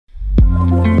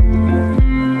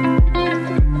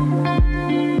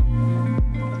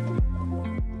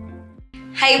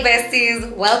Hi besties,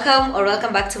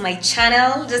 welcome back to my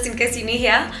channel. Just in case you're new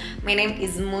here, my name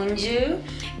is Munju,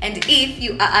 and if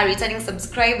you are a returning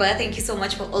subscriber, thank you so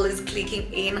much for always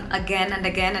clicking in again and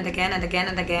again and again and again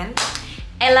and again.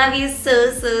 I love you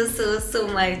so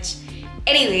much.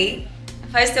 Anyway,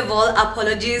 first of all,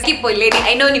 apologies. Keep on lady,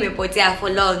 I know nimepotea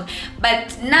for long,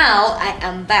 but now I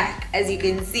am back. As you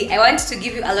can see, I want to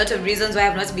give you a lot of reasons why I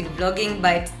have not been vlogging,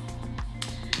 but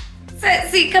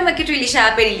see, kama kitu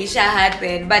ilisha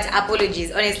happen, but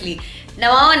apologies, honestly.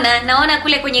 Naona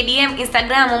kule kwenye DM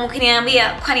Instagram mkiniambia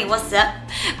kwani what's up?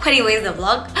 Kwani where's the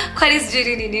vlog? Kwani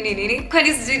sijui nini?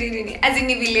 Kwani sijui nini? As in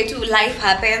vile tu life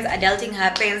happens, adulting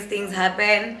happens, things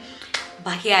happen.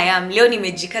 But here I am. Leo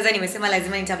nimejikaza, nimesema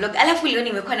lazima nitavlog. Alafu leo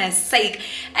nimekuwa na psych.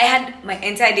 I had my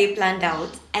entire day planned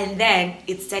out and then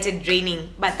it started raining.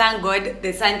 But thank God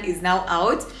the sun is now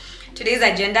out. Today's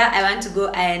agenda, I want to go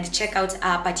and check out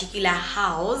a particular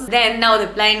house. Then now the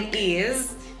plan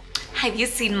is, have you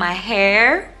seen my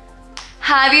hair?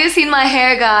 Have you seen my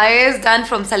hair, guys? Done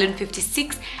from Salon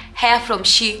 56, hair from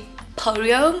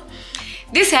Shemporium.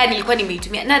 This hair nilikuwa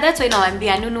nimeitumia. Now that's why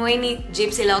nawaambia nunueni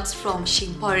Gypsy Locks from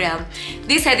Shemporium.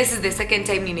 This hair, this is the second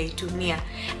time ninaitumia.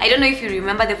 I don't know if you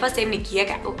remember the first time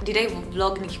nikieka, did I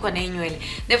vlog nikikuwa na nywele?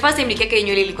 The first time nikieka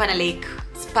nywele ilikuwa na like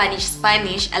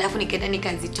Spanish, alafu nikaenda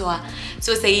nikazitoa.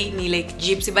 So say ni like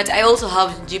Gypsy, but I also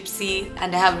have Gypsy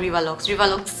and I have Riverlocks.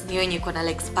 Riverlocks ni yenye iko na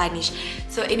like Spanish.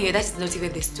 So anyway, that is not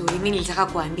even the story. Mimi nilitaka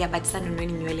kuambia, but sasa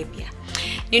nunueni nywele pia.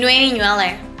 Nunueni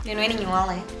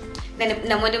nywele. Then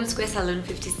Namodem Square Salon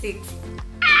 56.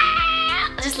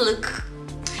 Just look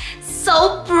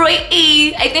so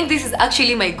pretty. I think this is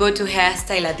actually my go-to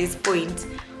hairstyle at this point.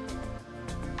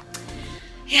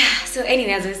 Yeah, so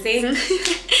anyway, as I was saying,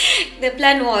 the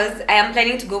plan was I am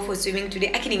planning to go for swimming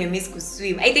today. I can't even miss to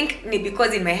swim. I think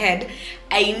because in my head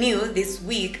I knew this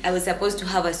week I was supposed to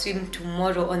have a swim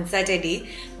tomorrow on Saturday,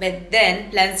 but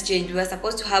then plans changed. We were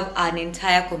supposed to have an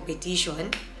entire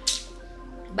competition,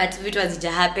 but it was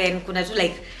happen. Kuna tu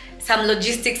like some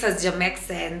logistics has just make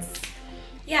sense.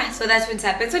 Yeah, so that's what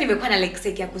happened. So nimekuwa na like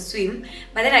seki ya kuswim,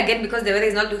 but then again because the weather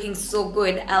is not looking so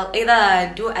good, I'll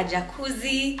either do a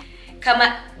jacuzzi.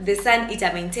 Kama the sun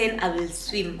ita maintain, I will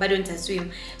swim. But don't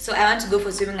swim. So I want to go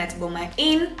for swimming at Boma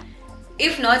Inn.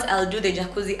 If not, I'll do the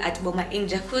jacuzzi at Boma Inn.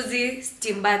 Jacuzzi,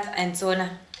 steam bath, and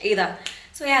sauna. Either.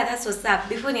 So yeah, that's what's up.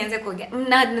 Before nianze kuongea,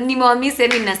 nimewamisi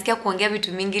yani nasikia kuongea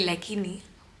vitu mingi lakini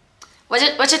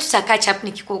wacha tutaka chap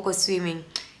nikikuwa uko swimming.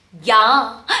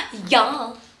 Yeah.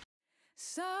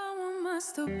 Someone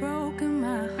must have broken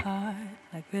my heart,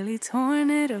 like really torn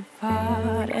it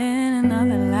apart. In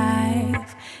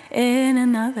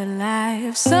another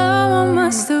life, someone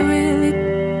must have really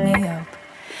picked me up,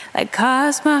 like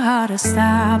caused my heart to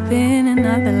stop. In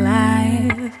another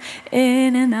life,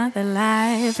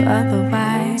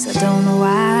 otherwise I don't know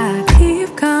why I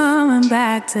keep coming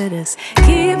back to this,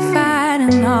 keep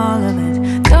fighting all of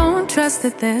it. Don't trust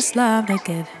that there's love to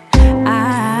give.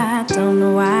 I don't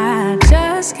know why, I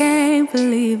just can't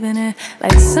believe in it.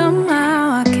 Like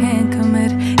somehow I can't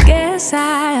commit, guess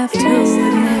I have to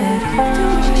admit.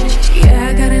 Yeah,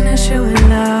 I got an issue with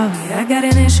love, yeah, I got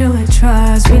an issue with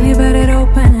trust. Really bad at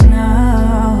opening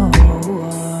up.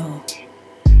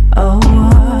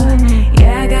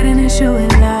 Yeah, I got an issue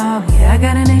with love, yeah, I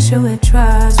got an issue with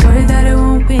trust. Worried that it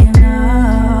won't be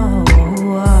enough.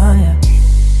 Yeah.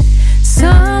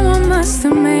 Someone must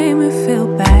have made me feel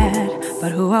bad,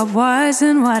 but who I was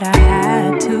and what I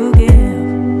had to give.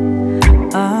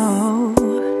 Oh,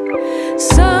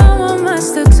 someone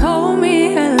must have told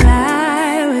me a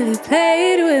lie, really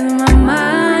played with my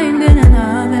mind in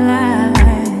another life.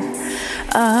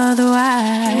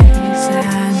 Otherwise,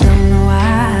 I don't know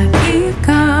why I keep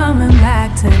coming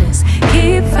back to this,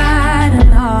 keep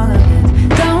fighting all of it.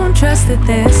 Don't trust that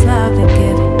there's love to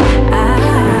give. I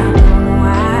don't know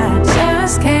why, I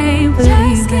just can't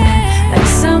believe it. Like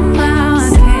somehow I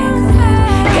can't commit,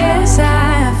 guess I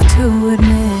have to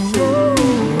admit.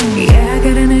 Yeah, I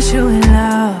got an issue with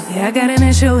love, yeah, I got an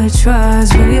issue with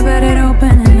trust. Really bad at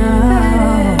opening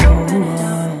up.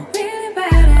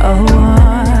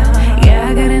 Yeah,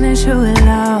 I got an issue with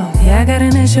love, yeah, I got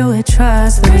an issue with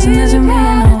trust. The reason doesn't mean no.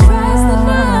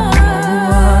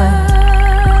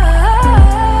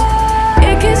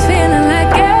 It keeps feeling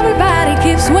like everybody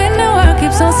keeps winning, the world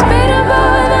keeps on spinning,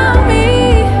 but without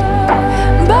me,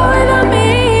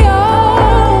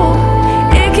 oh.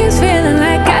 It keeps feeling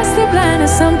like I still blind to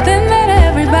something that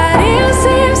everybody else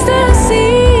seems to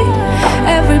see.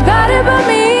 Everybody but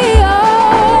me,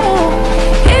 oh.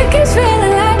 It keeps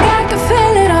feeling like I can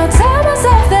feel it all. Tell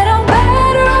myself that I'm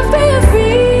better off being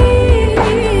free,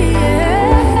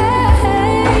 yeah.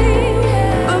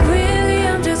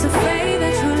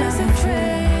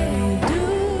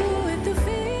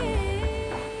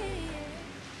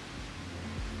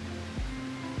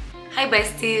 Hi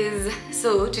besties.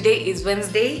 So today is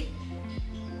Wednesday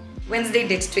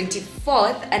date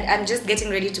 24th, and I'm just getting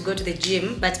ready to go to the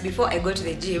gym. But before I go to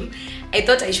the gym, I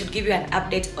thought I should give you an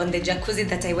update on the jacuzzi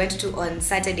that I went to on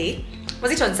Saturday.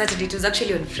 Was it on Saturday? It was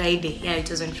actually on Friday. Yeah, it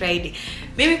was on Friday.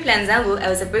 Maybe plans zangu, I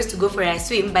was supposed to go for a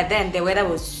swim, but then the weather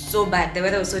was so bad. The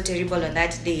weather was so terrible on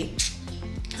that day.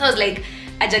 So I was like,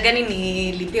 ajagani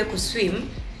nilipia kuswim,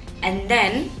 and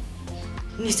then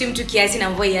ni swim tu kiasi na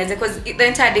mvua ianze, because the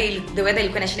entire day the weather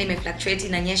ilikuwa inashinda imefluctuate,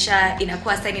 inanyesha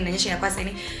inakuwa sunny, inanyesha inakuwa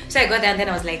sunny. So I got there and then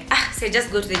I was like, so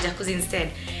just go to the jacuzzi instead.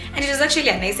 And it was actually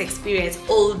a nice experience,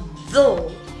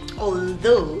 although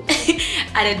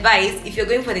an advice, if you're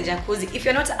going for the jacuzzi, if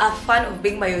you're not a fan of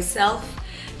being by yourself,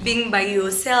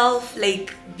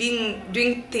 like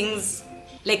doing things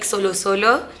like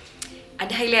solo,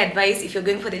 I'd highly advise, if you're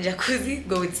going for the jacuzzi,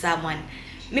 go with someone.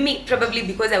 Maybe probably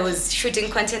because I was shooting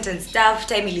content and stuff,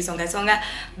 time ilisonga,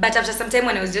 but after some time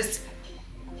when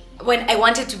I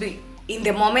wanted to be in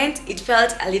the moment, it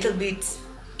felt a little bit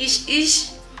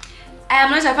ish. I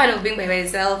am not a fan of being by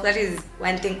myself. That is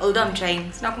one thing, although I'm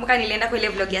trying. Nakumbuka nilienda kwa ile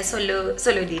vlog ya solo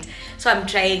date. So I'm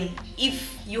trying.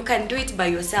 If you can do it by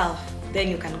yourself, then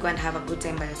you can go and have a good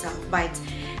time by yourself. But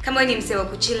kama ni mse wa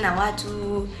kuchill na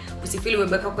watu, usifeel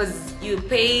umebeka, because you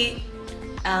pay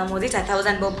was it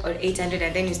 1,000 bob or 800,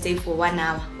 and then you stay for 1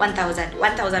 hour, 1,000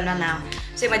 1 hour.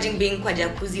 So imagine being kwa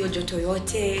jacuzzi o joto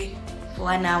yote for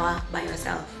 1 hour by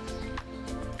yourself.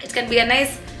 It can be a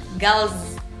nice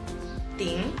girls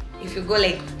thing if you go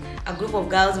like a group of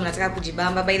girls mnataka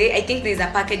kujibamba. By the way, I think there's a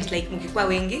package like mkikuwa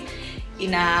wengi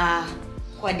ina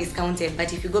kwa discounted,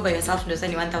 but if you go by yourself ndio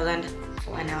ni 1,000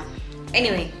 for 1 hour.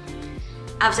 Anyway,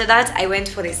 after that I went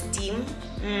for the steam.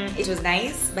 It was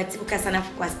nice, but sikuka sana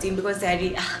kwa steam because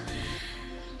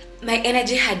my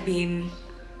energy had been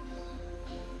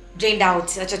drained out.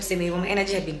 Acha tuseme hivyo, my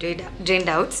energy had been drained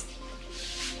out.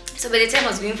 So by the time I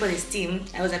was going for the steam,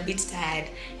 I was a bit tired,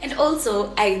 and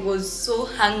also I was so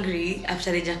hungry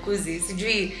after the jacuzzi.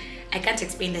 Sijui, I can't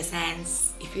explain the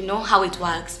science. If you know how it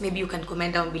works, maybe you can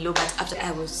comment down below. But after,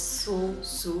 I was so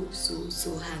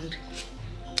hungry.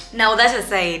 Now that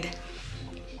aside,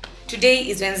 today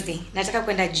is Wednesday. Nataka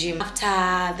kwenda gym.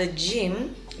 After the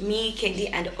gym, me, Kendi,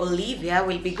 and Olivia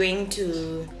will be going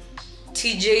to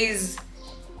TJ's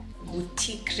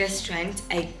boutique restaurant,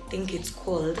 I think it's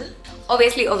called.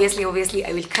 Obviously,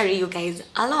 I will carry you guys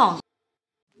along.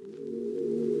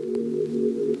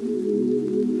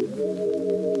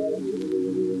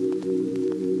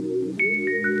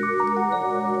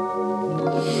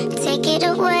 Take it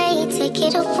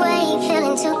away,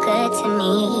 feeling too good to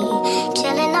me.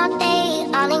 Chilling all day,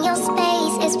 all in your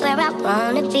space is where I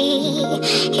wanna be.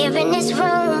 Here in this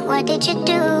room, what did you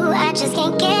do? I just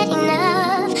can't get enough.